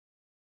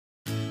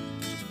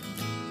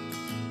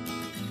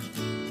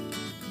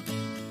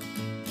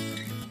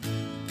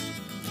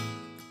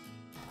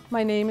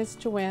My name is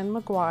Joanne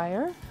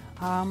McGuire.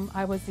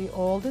 I was the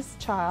oldest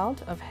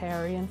child of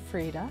Harry and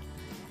Frida,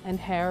 and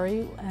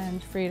Harry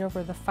and Frida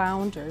were the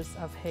founders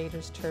of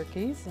Hayter's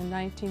Turkeys. In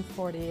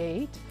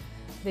 1948,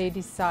 they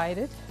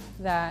decided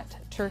that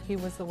turkey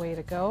was the way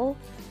to go.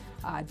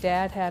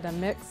 Dad had a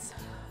mix,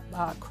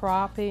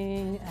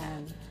 cropping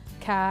and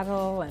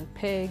cattle and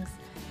pigs,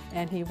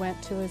 and he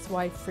went to his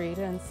wife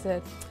Frida and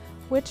said,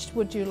 "Which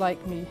would you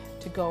like me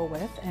to go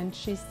with?" And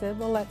she said,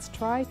 "Well, let's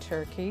try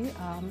turkey."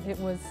 It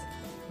was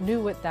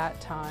new at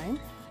that time.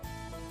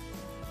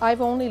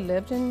 I've only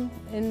lived in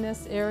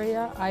this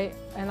area,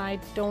 and I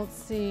don't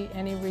see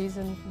any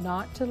reason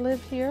not to live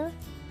here.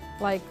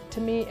 Like, to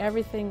me,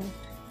 everything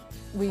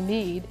we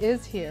need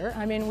is here.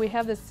 I mean, we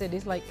have the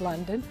cities like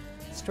London,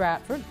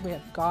 Stratford, we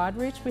have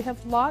Goderich, we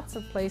have lots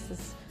of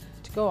places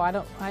to go.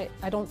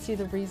 I don't see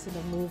the reason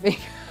of moving.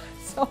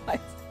 So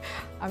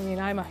I mean,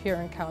 I'm a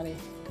Huron County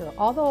girl,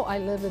 although I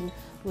live in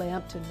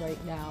Lambton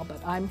right now,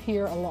 but I'm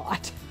here a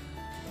lot.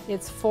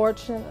 It's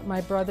fortunate that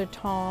my brother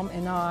Tom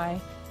and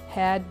I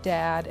had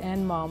Dad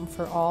and Mom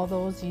for all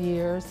those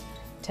years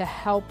to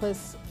help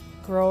us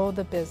grow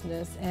the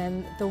business.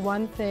 And the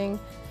one thing,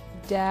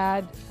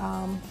 Dad,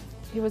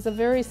 he was a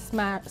very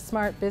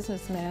smart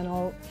businessman,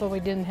 although he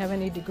didn't have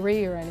any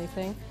degree or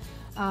anything.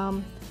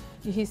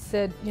 He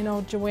said, "You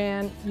know,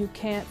 Joanne, you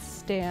can't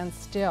stand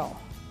still.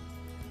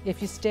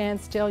 If you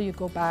stand still, you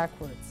go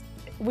backwards."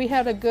 We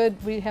have a good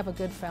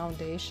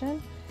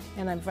foundation,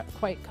 and I'm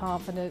quite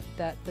confident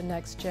that the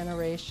next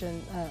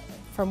generation,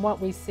 from what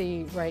we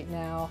see right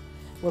now,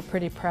 we're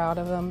pretty proud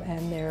of them,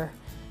 and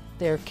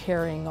they're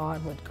carrying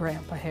on what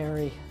Grandpa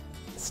Harry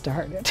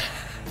started.